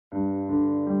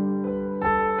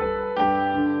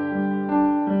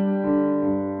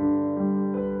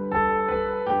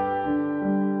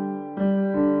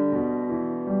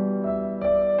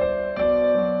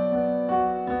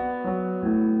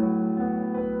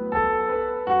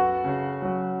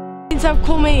since I've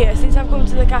come here, since I've come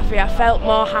to the cafe, I felt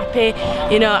more happy.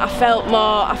 You know, I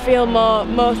feel more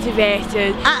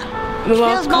motivated. It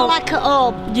feels more like at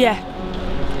home. Yeah,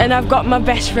 and I've got my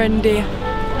best friend here.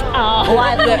 Oh,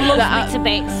 I loves me to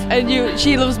bits. And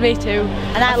she loves me too.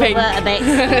 And I love her to bits.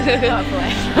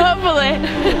 Hopefully.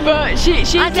 But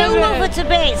she's I do love her to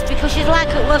bits because she's like,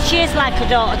 she is like a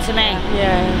daughter to me.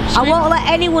 Yeah. I won't let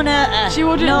anyone hurt her. She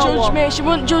wouldn't judge me. She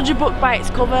wouldn't judge a book by its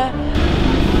cover.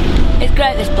 It's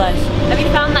great, this place. Have you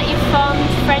found that you've formed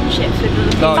friendships with other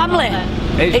people? Family.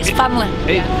 It's family.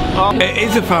 It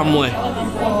is a family.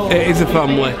 It is a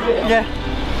family. Yeah.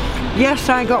 Yes,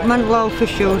 I got mental health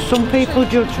issues. Some people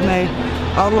judge me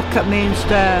or look at me and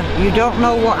stare. You don't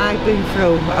know what I've been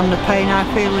through and the pain I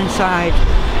feel inside.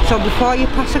 So before you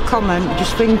pass a comment,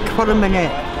 just think for a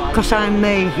minute, because I'm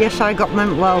me. Yes, I got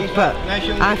mental health, but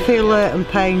I feel hurt and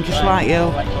pain just like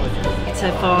you.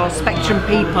 For Spectrum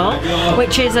People,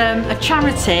 which is a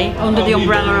charity under the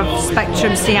umbrella of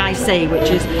Spectrum CIC, which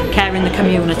is caring the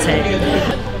community.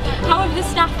 How have the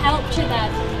staff helped you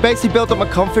then? Basically build up my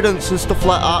confidence and stuff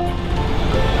like that.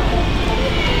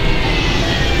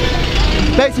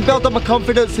 Basically build up my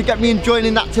confidence to get me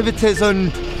enjoying activities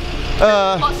and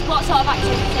what sort of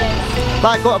activities?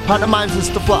 like go to pantomimes and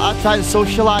stuff like that, try and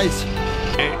socialise.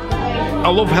 I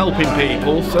love helping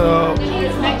people, so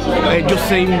it just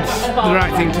seems the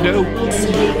right thing to do.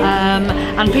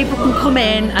 And people can come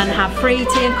in and have free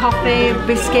tea and coffee,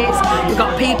 biscuits. We've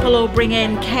got people who bring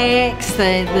in cakes,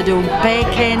 they do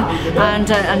baking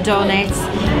and donate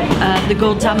the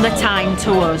goods and the time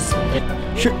to us.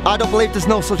 I don't believe there's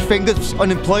no such thing as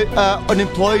unemployed.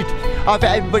 I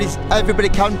think everybody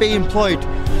can be employed,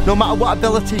 no matter what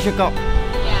abilities you got.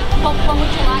 Yeah. What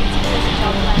would you like to do as a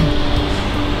job then?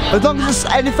 As long as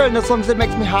it's anything, as long as it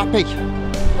makes me happy.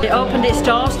 It opened its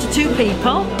doors to 2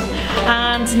 people,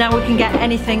 and now we can get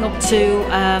anything up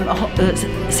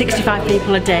to 65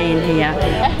 people a day in here.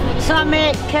 So I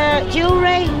make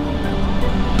jewellery,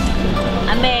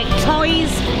 I make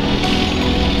toys,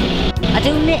 I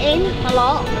do knitting a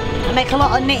lot. I make a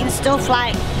lot of knitting stuff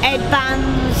like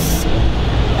headbands,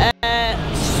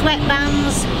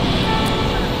 sweatbands.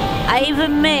 I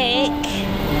even make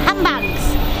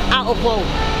handbags out of wool.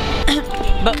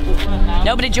 But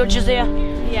nobody judges here.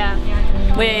 Yeah.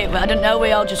 I don't know,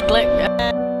 we all just click.